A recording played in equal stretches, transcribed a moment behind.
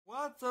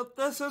What's up,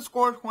 this is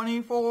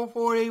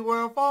Score2440.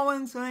 We're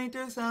following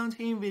Senator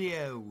 17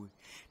 video.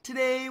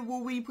 Today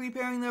we'll be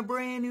preparing the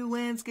brand new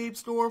landscape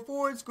store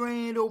for its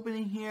grand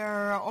opening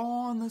here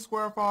on the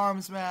Square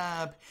Farms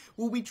map.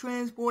 We'll be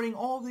transporting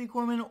all the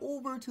equipment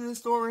over to the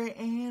store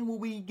and we'll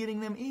be getting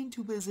them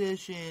into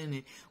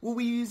position. We'll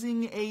be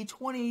using a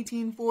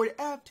 2018 Ford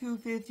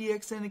F-250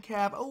 extended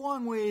cab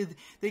along with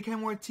the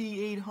Kenworth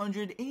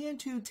T800 and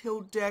two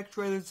tilt deck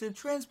trailers to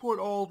transport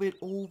all of it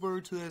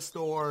over to the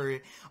store.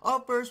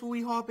 Up first, we'll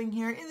be hopping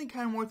here in the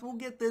Kenworth. We'll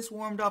get this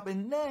warmed up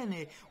and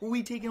then we'll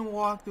be taking a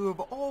walkthrough of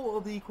all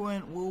of the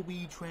equipment we'll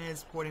be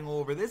transporting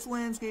over. This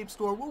landscape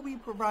store will be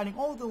providing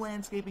all the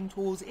landscaping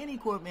tools and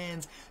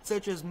equipment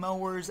such as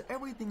mowers,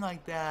 everything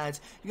like that.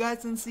 You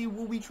guys can see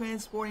we'll be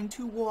transporting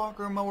two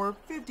Walker mower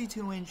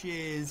 52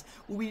 inches.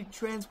 We'll be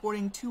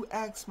transporting two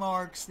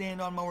Exmark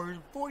stand-on mowers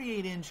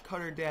 48-inch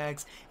cutter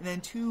decks and then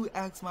two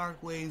Exmark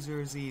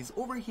Laser Zs.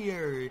 Over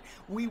here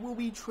we will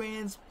be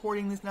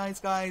transporting this nice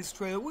guy's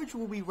trailer which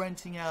will be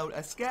renting out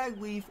a Skag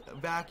Leaf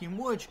vacuum,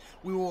 which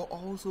we will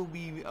also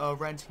be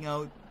renting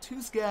out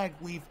two Skag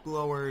Leaf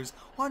blowers,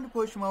 Honda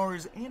push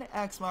mowers, and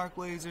Exmark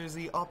Laser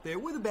Z up there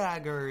with a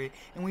bagger.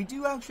 And we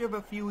do actually have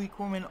a few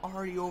equipment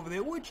already over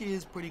there, which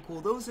is pretty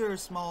cool. Those are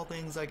small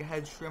things like a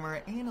hedge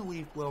trimmer and a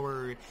leaf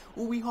blower.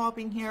 We'll be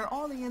hopping here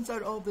on the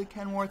inside of the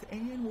Kenworth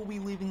and we'll be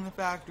leaving the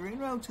factory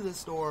and out to the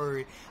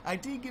store. I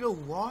did get a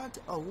lot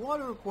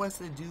of requests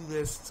to do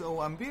this, so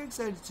I'm very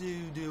excited to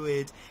do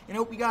it. And I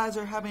hope you guys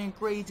are having a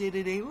great day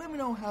today. Let me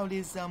know how it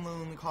is down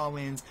below in the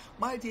comments.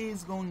 My day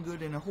is going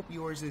good and I hope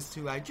yours is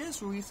too. I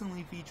just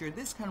recently featured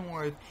this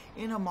Kenworth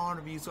in a mod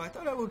review, so I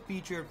thought I would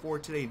feature it for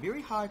today.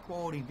 Very high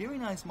quality, very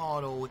nice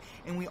model,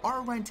 and we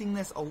are renting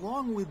this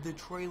along with the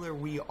trailer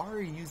we are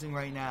using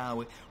right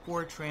now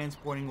for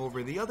transporting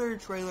over. The other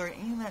trailer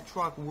and that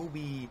truck will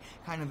be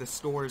kind of the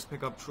store's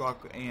pickup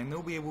truck, and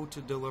they'll be able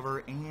to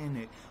deliver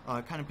and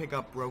kind of pick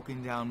up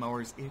broken down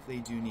mowers if they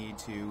do need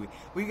to.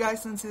 But you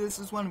guys can see this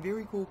is one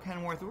very cool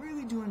Kenworth. I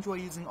really do enjoy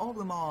using all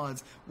the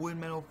mods Wood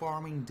Metal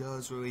Farming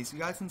does release. You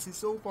guys can see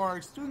so far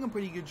it's doing a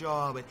pretty good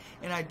job,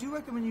 and I do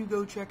recommend you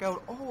go check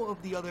out all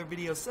of the other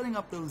videos setting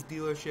up those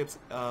dealerships.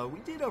 We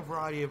did a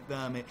variety of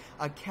them,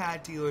 a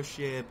cat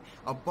dealership,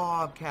 a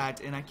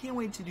Bobcat, and I can't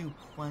wait to do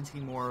plenty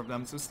more of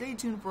them, so stay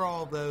tuned for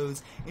all of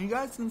those. And you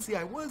guys can see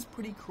I was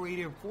pretty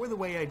creative for the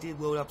way I did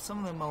load up some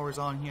of the mowers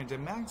on here to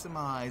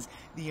maximize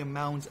the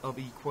amount of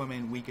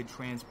equipment we could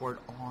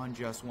transport on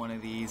just one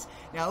of these.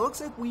 Now it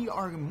looks like we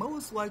are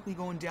most likely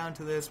going down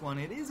to this one.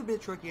 It is a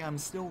bit tricky. I'm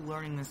still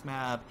learning this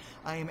map.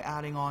 I am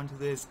adding on to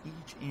this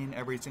each and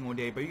every single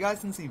day, but you guys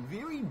can see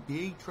very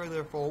big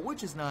trailer full,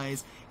 which is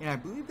nice, and I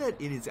believe that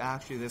it is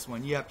actually this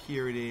one. Yep,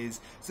 here it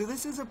is. So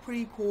this is a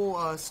pretty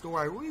cool store.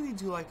 I really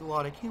do like a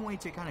lot. I can't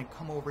wait to kind of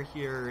come over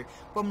here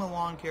from the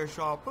lawn care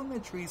shop, from the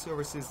tree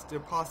services, to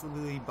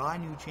possibly buy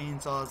new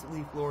chainsaws,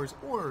 leaf blowers,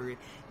 or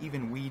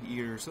even weed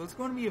eaters. So it's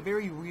going to be a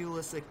very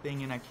realistic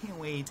thing, and I can't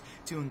wait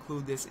to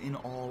include this in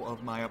all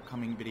of my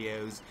upcoming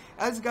videos.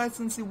 As you guys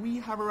can see, we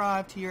have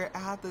arrived here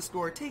at the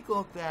store. Take a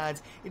look at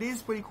that. It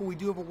is pretty cool. We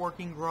do have a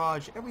working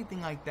garage,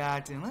 everything like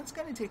that, and let's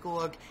kind of take a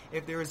look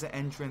if there is an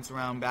entrance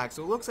around back.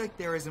 So it looks like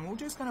there is, and we'll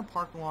just kind of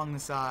park along the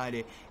side,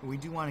 and we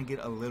do want to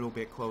get a little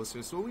bit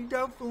closer. So we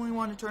definitely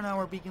want to turn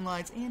our beacon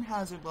lights and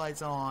hazard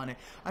lights on.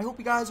 I hope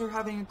you guys are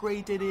having a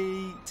great day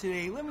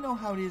today. Let me know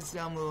how it is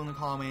down below in the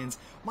comments.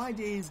 My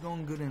day is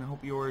going good and I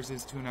hope yours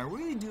is too, and I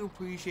really do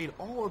appreciate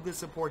all of the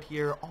support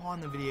here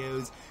on the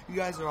videos. You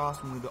guys are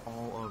awesome with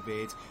all of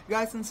it. You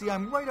guys can see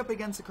I'm right up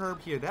against the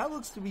curb here. That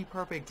looks to be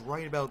perfect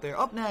right about there.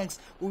 Up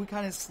next, we'll be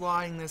kind of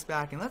sliding this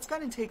back, and let's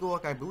kind of take a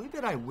look. I believe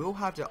that I will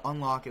have to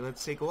unlock it.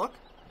 Let's take a look.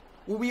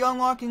 We'll be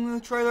unlocking the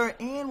trailer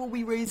and we'll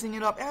be raising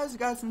it up. As you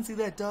guys can see,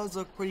 that does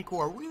look pretty cool.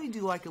 I really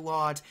do like it a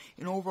lot,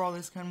 and overall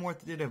this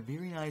Kenworth did a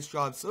very nice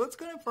job. So let's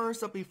kind of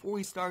first up, before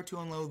we start to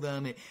unload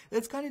them,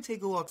 let's kind of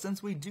take a look.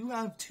 Since we do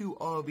have two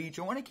of each,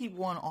 I want to keep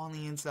one on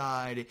the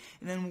inside,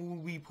 and then we'll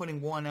be putting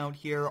one out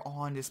here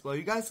on display.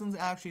 You guys can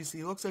actually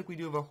see, it looks like we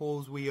do have a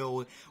hose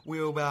wheel,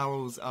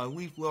 wheelbarrows,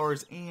 leaf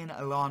blowers, and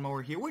a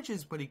lawnmower here, which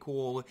is pretty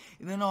cool.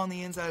 And then on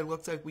the inside, it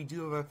looks like we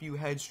do have a few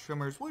hedge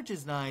trimmers, which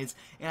is nice,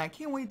 and I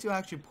can't wait to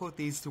actually put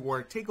these to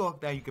work. Take a look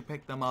at that. You can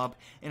pick them up,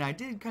 and I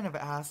did kind of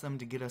ask them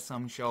to get us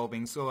some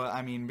shelving. So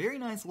I mean, very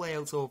nice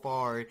layout so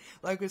far.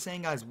 Like I was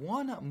saying, guys,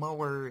 one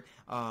mower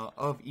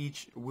of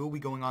each will be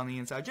going on the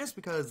inside just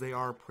because they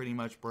are pretty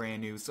much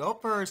brand new. So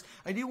up first,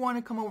 I do want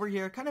to come over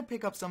here, kind of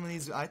pick up some of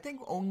these. I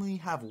think only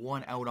have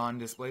one out on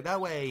display. That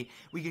way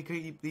we can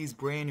keep these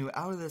brand new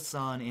out of the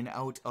sun and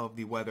out of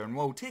the weather. And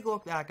whoa, take a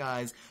look at that,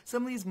 guys.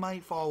 Some of these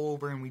might fall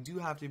over, and we do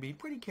have to be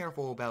pretty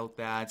careful about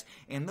that.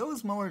 And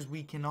those mowers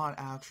we cannot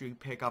actually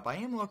pick up. I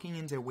am looking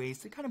into ways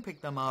to kind of pick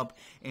them up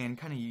and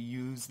kind of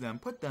use them,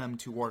 put them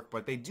to work,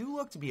 but they do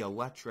look to be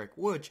electric,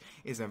 which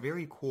is a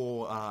very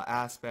cool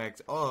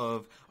aspect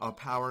of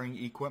powering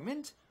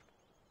equipment.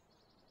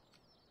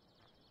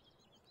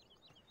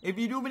 If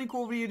you do have any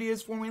cool video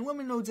ideas for me, let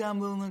me know down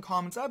below in the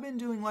comments. I've been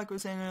doing, like I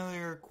was saying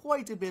earlier,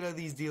 quite a bit of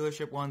these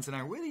dealership ones, and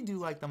I really do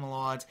like them a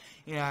lot.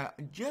 And I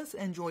just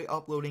enjoy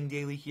uploading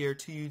daily here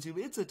to YouTube.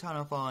 It's a ton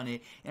of fun,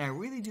 and I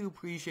really do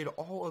appreciate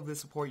all of the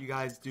support you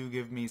guys do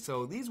give me.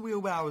 So these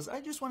wheelbarrows, I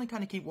just want to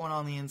kind of keep one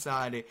on the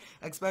inside,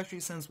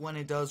 especially since when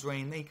it does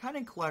rain, they kind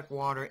of collect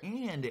water,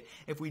 and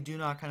if we do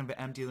not kind of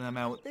empty them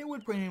out, they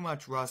would pretty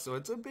much rust. So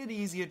it's a bit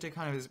easier to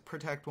kind of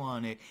protect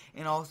one,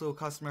 and also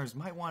customers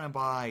might want to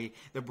buy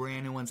the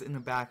brand new one in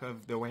the back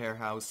of the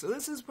warehouse. So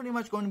this is pretty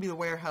much going to be the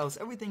warehouse.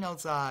 Everything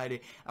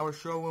outside our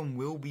showroom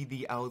will be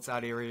the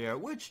outside area,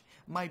 which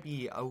might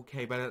be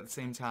okay, but at the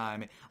same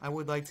time I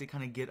would like to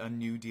kind of get a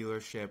new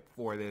dealership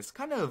for this.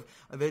 Kind of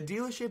the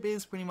dealership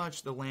is pretty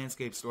much the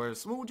landscape store,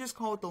 so we'll just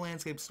call it the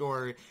landscape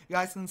store. You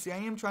guys can see I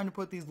am trying to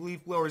put these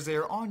leaf blowers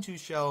there onto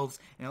shelves,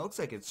 and it looks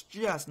like it's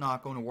just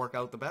not going to work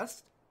out the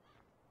best.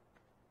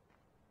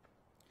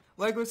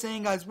 Like I was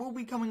saying, guys, we'll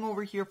be coming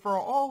over here for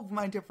all of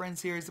my different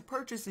series to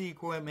purchase the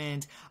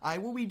equipment. I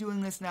will be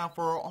doing this now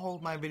for all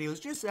of my videos,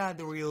 just to add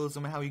the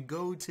realism of how you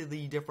go to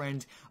the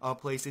different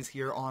places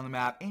here on the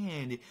map,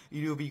 and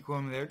you do the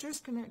equipment there,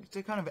 just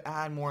to kind of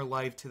add more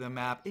life to the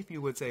map, if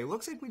you would say.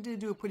 Looks like we did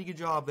do a pretty good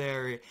job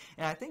there,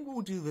 and I think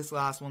we'll do this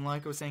last one.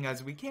 Like I was saying,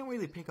 guys, we can't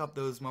really pick up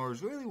those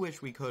mowers. Really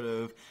wish we could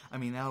have. I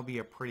mean, that would be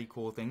a pretty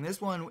cool thing. This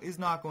one is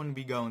not going to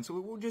be going, so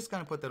we'll just kind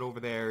of put that over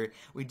there.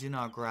 We did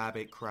not grab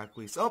it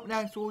correctly. So up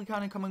next, we'll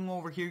kind of coming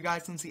over here,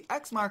 guys, since the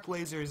Exmark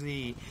Laser is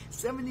the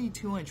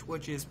 72-inch,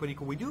 which is pretty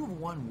cool. We do have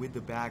one with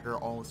the bagger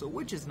also,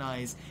 which is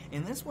nice.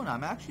 And this one,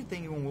 I'm actually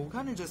thinking we'll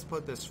kind of just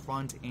put this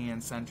front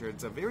and center.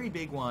 It's a very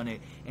big one,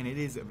 and it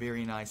is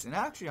very nice. And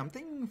actually, I'm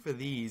thinking for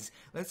these,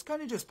 let's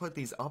kind of just put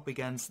these up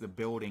against the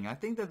building. I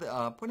think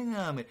that putting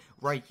them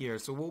right here,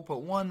 so we'll put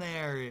one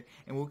there,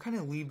 and we'll kind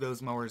of leave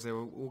those mowers there.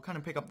 We'll kind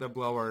of pick up the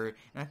blower, and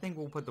I think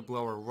we'll put the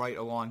blower right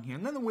along here,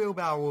 and then the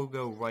wheelbarrow will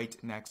go right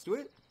next to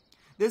it.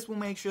 This will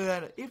make sure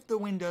that if the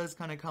wind does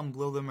kind of come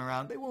blow them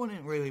around, they won't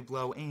really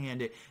blow,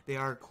 and they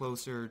are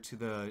closer to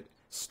the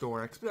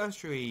store,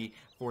 especially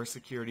for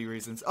security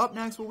reasons. Up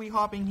next, we'll be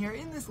hopping here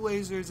in this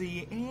Laser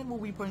Z, and we'll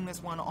be putting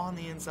this one on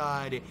the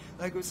inside.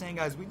 Like I was saying,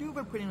 guys, we do have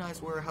a pretty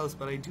nice warehouse,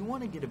 but I do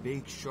want to get a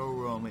big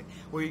showroom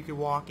where you could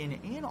walk in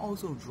and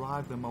also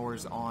drive the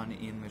mowers on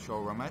in the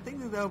showroom. I think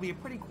that that'll be a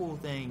pretty cool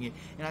thing,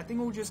 and I think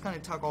we'll just kind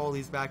of tuck all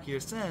these back here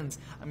since,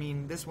 I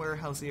mean, this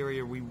warehouse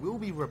area, we will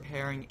be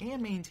repairing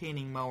and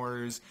maintaining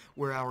mowers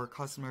where our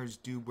customers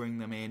do bring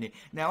them in.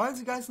 Now, as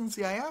you guys can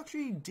see, I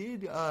actually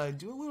did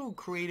do a little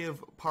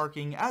creative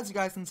parking. As you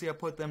guys can see, I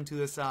put them to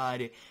the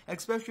side,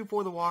 especially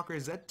for the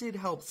walkers. That did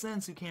help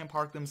since you can't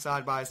park them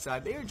side by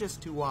side. They are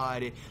just too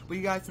wide. But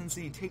you guys can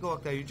see, take a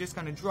look there. You just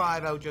kind of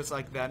drive out just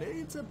like that.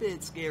 It's a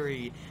bit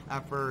scary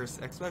at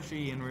first,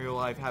 especially in real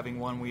life, having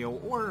one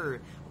wheel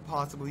or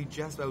possibly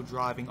just about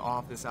driving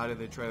off the side of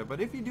the trailer.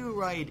 But if you do it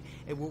right,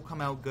 it will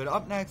come out good.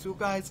 Up next, you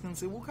guys can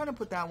see, we'll kind of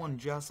put that one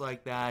just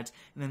like that,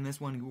 and then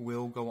this one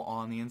will go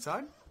on the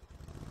inside.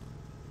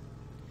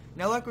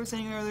 Now, like we were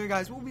saying earlier,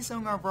 guys, we'll be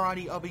selling our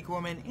variety of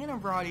equipment in a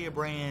variety of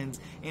brands,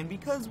 and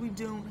because we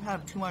don't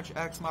have too much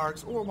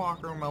Exmarks or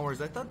Walker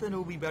mowers, I thought that it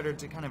would be better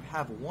to kind of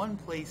have one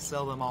place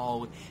sell them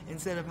all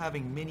instead of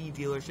having many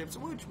dealerships,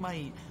 which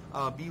might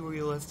be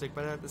realistic,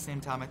 but at the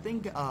same time, I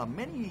think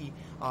many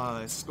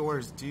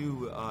stores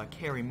do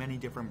carry many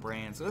different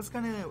brands, so that's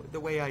kind of the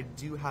way I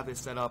do have it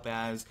set up,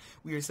 as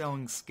we are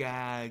selling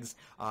Skags.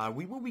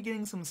 We will be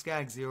getting some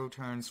Skag Zero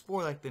Turns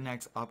for like the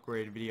next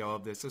upgrade video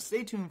of this, so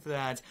stay tuned for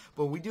that.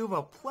 But we do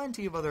have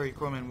plenty of other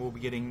equipment we'll be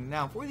getting.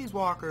 Now, for these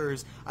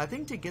walkers, I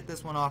think to get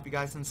this one off, you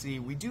guys can see,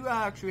 we do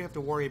actually have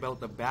to worry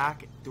about the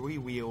back three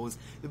wheels.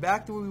 The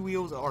back three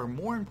wheels are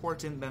more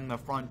important than the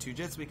front two,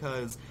 just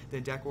because the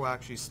deck will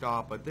actually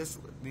stop, but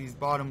these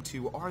bottom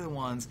two are the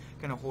ones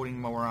kind of holding the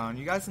mower on.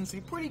 You guys can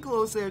see pretty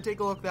close there.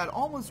 Take a look at that,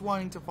 almost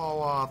wanting to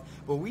fall off,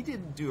 but we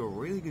did do a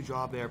really good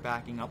job there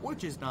backing up,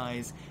 which is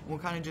nice. And we'll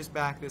kind of just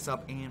back this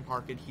up and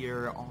park it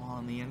here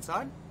on the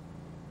inside.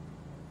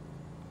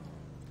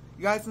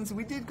 You guys can see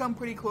we did come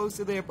pretty close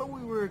to there, but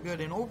we were good,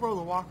 and overall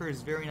the walker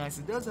is very nice.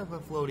 It does have a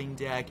floating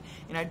deck,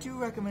 and I do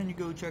recommend you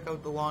go check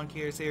out the lawn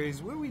care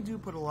series, where we do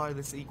put a lot of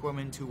this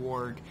equipment to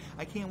work.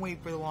 I can't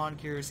wait for the lawn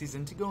care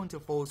season to go into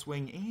full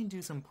swing and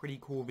do some pretty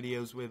cool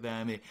videos with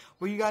them.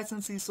 But you guys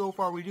can see so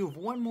far we do have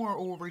one more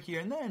over here,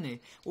 and then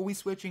we'll be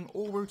switching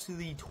over to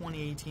the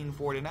 2018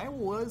 Ford, and I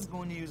was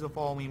going to use a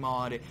Follow Me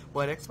mod,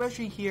 but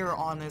especially here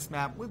on this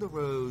map with the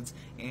roads,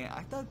 and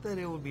I thought that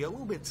it would be a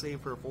little bit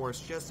safer for us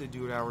just to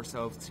do it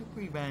ourselves to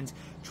prevent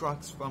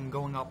trucks from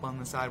going up on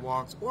the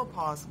sidewalks or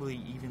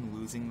possibly even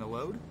losing the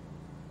load.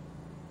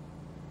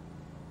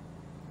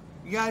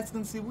 You guys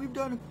can see we've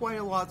done quite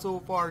a lot so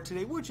far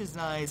today, which is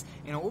nice,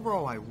 and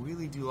overall I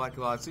really do like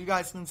a lot. So you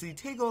guys can see,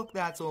 take a look at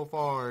that so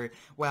far.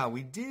 Wow,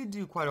 we did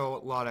do quite a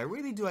lot. I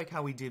really do like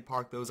how we did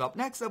park those up.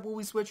 Next up, we'll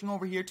be switching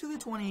over here to the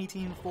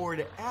 2018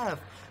 Ford F.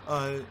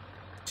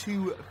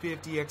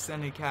 250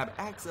 Extended Cab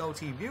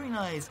XLT. Very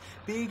nice.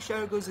 Big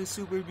shout out goes to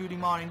Super Duty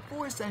Modding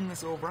for sending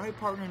this over. I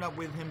partnered up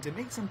with him to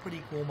make some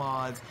pretty cool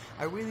mods.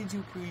 I really do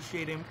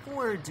appreciate him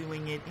for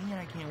doing it, and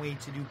I can't wait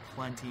to do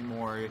plenty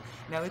more.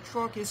 Now the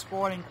truck is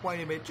squatting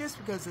quite a bit just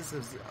because this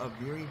is a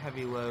very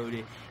heavy load,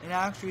 and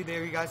actually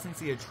there you guys can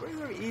see a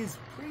trailer is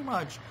pretty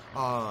much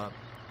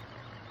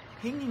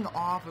hanging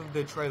off of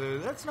the trailer.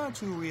 That's not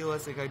too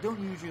realistic. I don't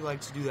usually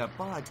like to do that,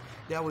 but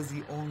that was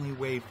the only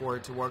way for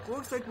it to work.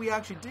 Looks like we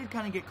actually did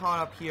kind of get caught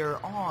up here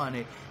on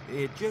it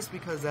just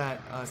because that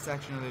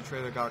section of the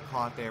trailer got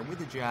caught there with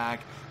the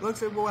jack.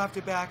 Looks like we'll have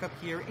to back up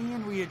here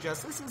and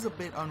readjust. This is a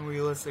bit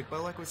unrealistic,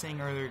 but like I was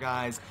saying earlier,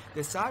 guys,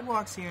 the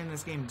sidewalks here in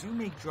this game do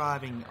make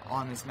driving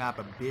on this map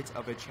a bit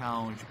of a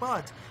challenge,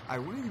 but I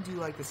really do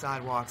like the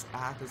sidewalks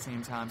at the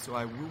same time, so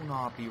I will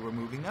not be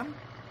removing them.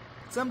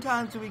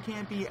 Sometimes we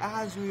can't be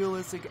as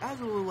realistic as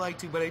we would like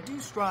to, but I do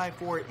strive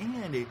for it,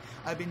 and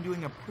I've been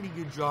doing a pretty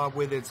good job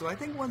with it. So I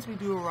think once we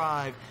do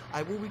arrive,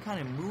 I will be kind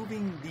of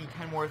moving the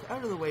Kenworth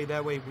out of the way.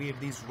 That way we have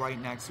these right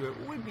next to it.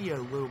 It would be a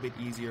little bit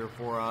easier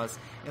for us.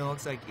 And it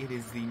looks like it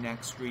is the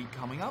next street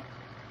coming up.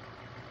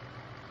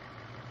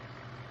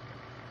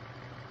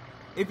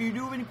 If you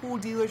do have any cool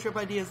dealership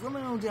ideas, let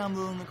me know down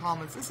below in the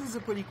comments. This is a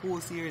pretty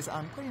cool series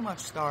I'm pretty much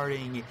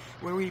starting,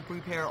 where we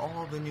prepare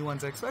all of the new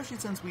ones, especially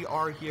since we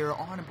are here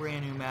on a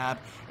brand new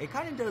map. It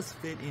kind of does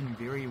fit in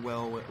very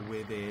well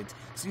with it.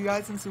 So you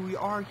guys can see we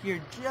are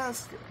here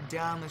just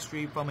down the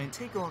street from it.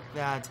 Take a look at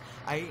that.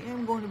 I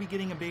am going to be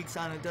getting a big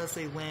sign that does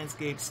say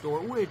Landscape Store,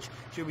 which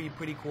should be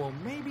pretty cool.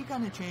 Maybe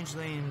kind of change the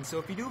name. So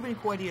if you do have any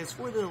cool ideas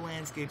for the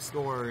Landscape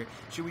Store,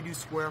 should we do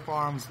Square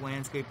Farms,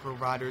 Landscape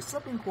Providers,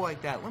 something cool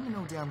like that, let me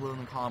know down below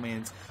in the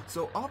comments.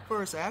 So up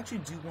first, I actually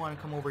do want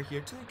to come over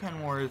here to the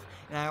Kenworth,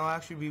 and I will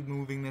actually be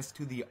moving this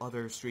to the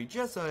other street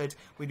just so that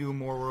we do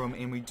more room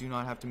and we do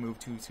not have to move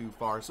too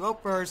far. So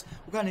up first,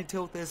 we're going to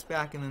tilt this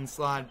back and then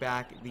slide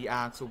back the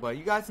axle, but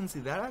you guys can see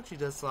that actually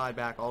does slide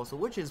back also,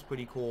 which is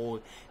pretty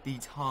cool, the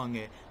tongue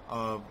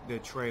of the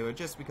trailer,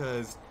 just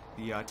because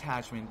the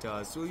attachment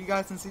does. So you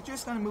guys can see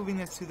just kind of moving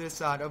this to this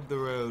side of the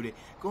road,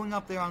 going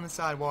up there on the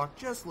sidewalk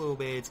just a little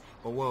bit,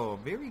 but whoa,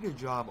 very good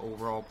job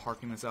overall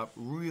parking this up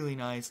really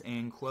nice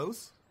and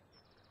close.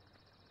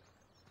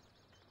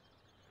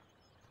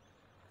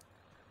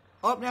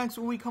 Up next,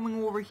 we'll be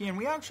coming over here, and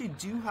we actually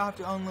do have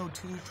to unload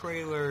 2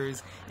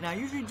 trailers, and I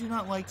usually do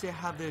not like to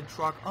have the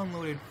truck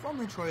unloaded from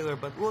the trailer,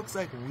 but looks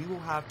like we will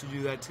have to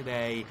do that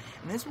today,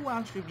 and this will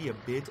actually be a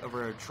bit of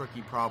a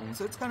tricky problem.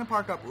 So let's kind of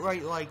park up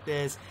right like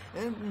this,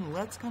 and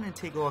let's kind of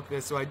take a look at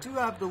this. So I do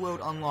have the load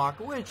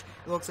unlocked, which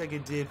it looks like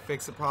it did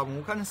fix the problem.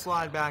 We'll kind of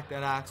slide back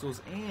that axles,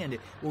 and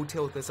we'll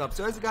tilt this up.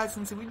 So as you guys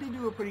can see, we did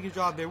do a pretty good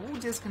job there. We'll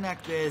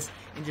disconnect this,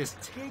 and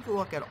just take a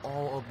look at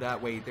all of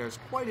that weight. There's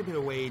quite a bit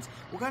of weight.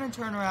 We'll kind of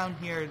turn around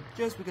here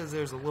just because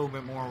there's a little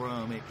bit more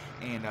room,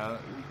 and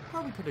we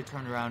probably could have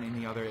turned around in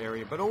the other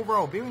area, but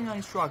overall very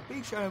nice truck.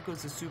 Big shout out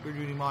goes to Super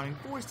Duty Modding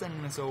for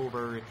sending this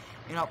over.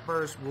 And up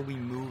first, we'll be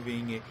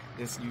moving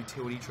this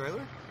utility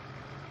trailer.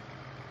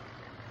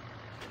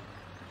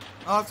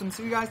 Awesome,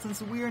 so you guys can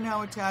see we are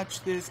now attached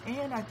to this,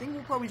 and I think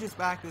we'll probably just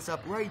back this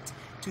up right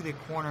to the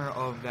corner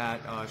of that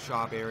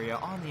shop area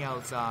on the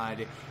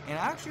outside. And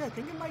actually, I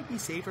think it might be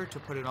safer to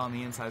put it on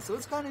the inside. So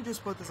let's kind of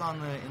just put this on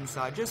the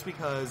inside, just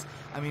because,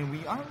 I mean,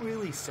 we aren't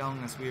really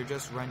selling this. We are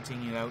just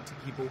renting it out to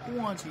people who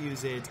want to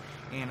use it.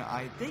 And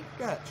I think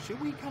that,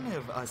 should we kind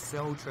of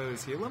sell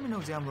trailers here? Let me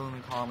know down below in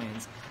the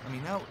comments. I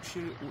mean, that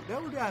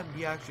would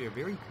be actually a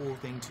very cool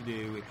thing to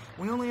do.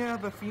 We only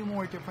have a few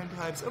more different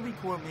types of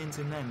equipment,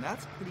 and then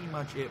that's pretty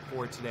much it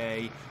for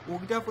today. We'll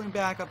definitely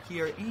back up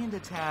here and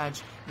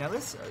attach. Now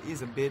this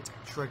is a bit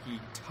tricky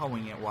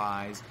towing it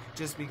wise,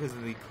 just because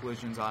of the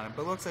collisions on it,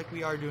 but looks like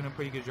we are doing a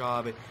pretty good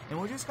job. And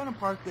we're just gonna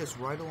park this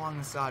right along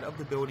the side of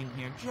the building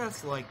here,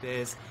 just like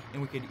this,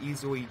 and we could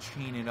easily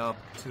chain it up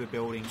to the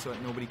building so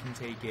that nobody can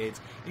take it.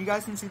 And you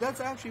guys can see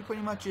that's actually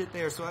pretty much it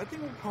there. So I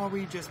think we'll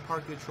probably just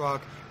park the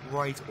truck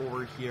right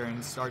over here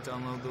and start to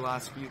unload the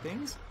last few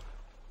things.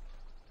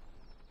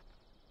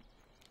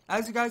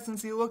 As you guys can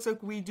see, it looks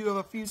like we do have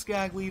a few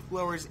Skag leaf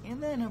blowers,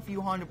 and then a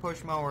few Honda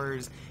push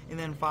mowers, and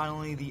then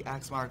finally the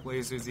Exmark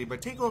Laser Z.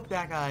 But take a look at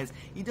that, guys.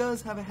 He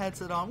does have a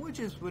headset on, which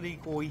is pretty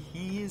cool.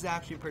 He is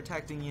actually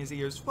protecting his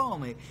ears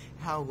from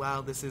how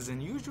loud this is.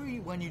 And usually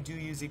when you do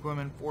use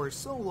equipment for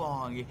so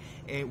long,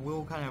 it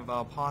will kind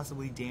of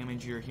possibly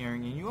damage your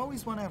hearing, and you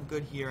always want to have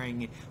good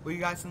hearing. But you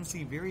guys can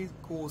see, very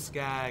cool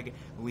Skag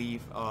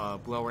leaf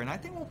blower, and I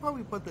think we'll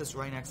probably put this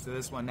right next to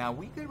this one. Now,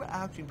 we could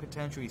actually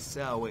potentially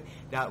sell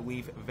that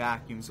leaf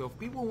vacuum, so if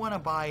people want to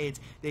buy it,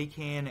 they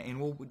can,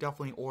 and we'll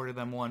definitely order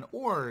them one,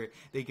 or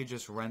they could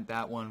just rent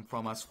that one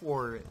from us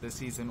for the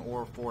season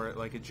or for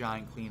like a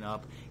giant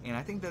cleanup. And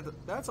I think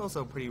that that's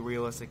also a pretty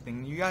realistic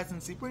thing. You guys can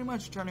see pretty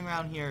much turning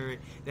around here,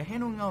 the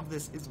handling of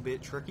this is a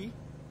bit tricky.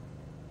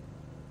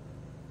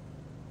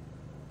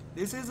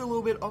 This is a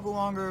little bit of a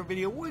longer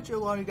video, which a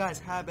lot of you guys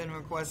have been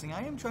requesting.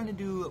 I am trying to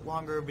do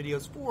longer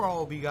videos for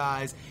all of you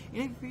guys,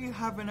 and if you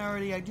haven't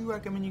already, I do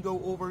recommend you go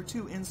over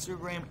to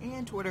Instagram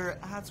and Twitter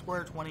at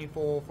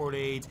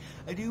Square2448.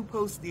 I do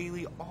post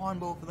daily on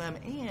both of them,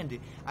 and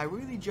I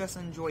really just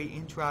enjoy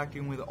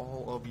interacting with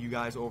all of you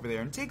guys over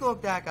there. And take a look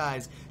at that,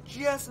 guys,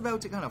 just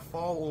about to kind of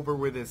fall over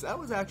with this. That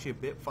was actually a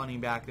bit funny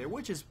back there,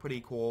 which is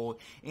pretty cool.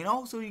 And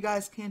also, you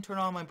guys can turn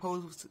on my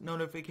post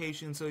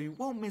notifications so you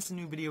won't miss a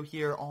new video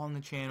here on the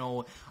channel.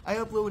 I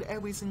upload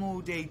every single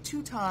day,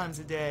 2 times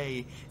a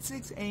day,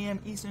 6 a.m.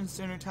 Eastern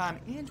Standard Time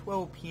and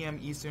 12 p.m.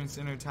 Eastern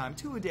Standard Time,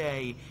 2 a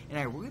day, and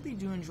I really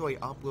do enjoy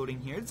uploading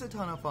here. It's a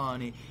ton of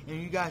fun,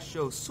 and you guys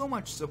show so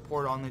much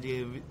support on the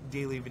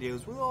daily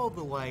videos with all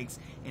the likes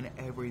and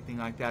everything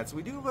like that. So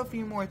we do have a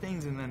few more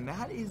things, and then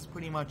that is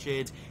pretty much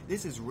it.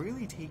 This is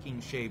really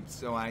taking shape,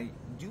 so I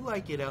do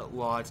like it a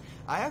lot.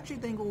 I actually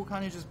think we'll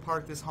kind of just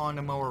park this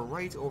Honda mower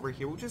right over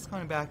here. We'll just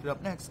kind of back it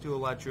up next to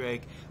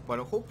electric, but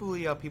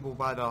hopefully people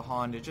buy the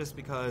Honda just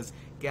because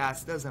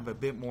gas does have a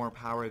bit more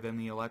power than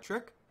the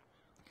electric.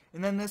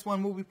 And then this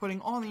one we'll be putting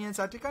on the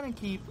inside to kind of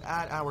keep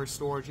at our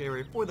storage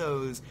area for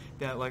those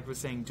that, like I was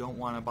saying, don't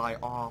want to buy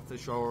off the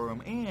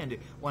showroom and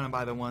want to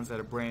buy the ones that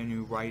are brand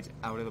new right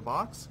out of the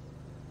box.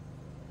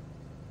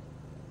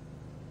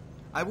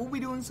 I will be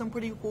doing some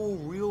pretty cool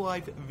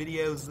real-life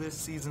videos this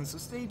season, so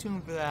stay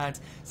tuned for that.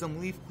 Some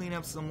leaf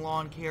cleanup, some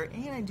lawn care,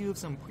 and I do have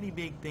some pretty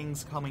big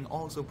things coming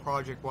also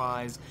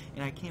project-wise,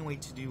 and I can't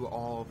wait to do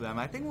all of them.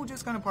 I think we'll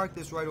just kind of park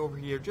this right over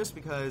here just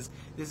because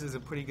this is a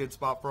pretty good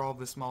spot for all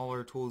the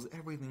smaller tools,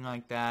 everything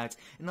like that.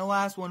 And the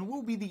last one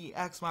will be the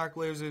Exmark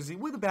Laser Z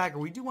with a bagger.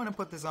 We do want to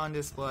put this on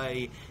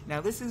display.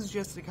 Now, this is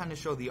just to kind of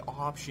show the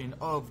option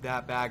of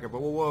that bagger,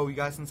 but whoa, you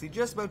guys can see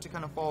just about to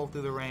kind of fall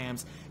through the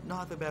ramps.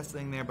 Not the best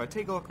thing there, but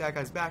take a look at that,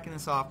 guys. Backing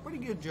this off, pretty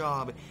good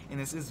job, and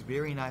this is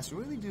very nice.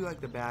 Really do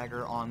like the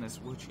bagger on this,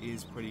 which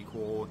is pretty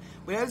cool.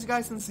 But as you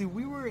guys can see,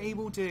 we were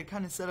able to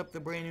kind of set up the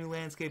brand new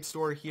landscape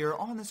store here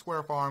on the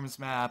Square Farms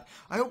map.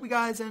 I hope you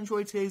guys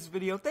enjoyed today's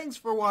video. Thanks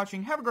for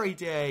watching, have a great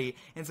day,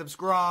 and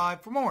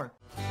subscribe for more.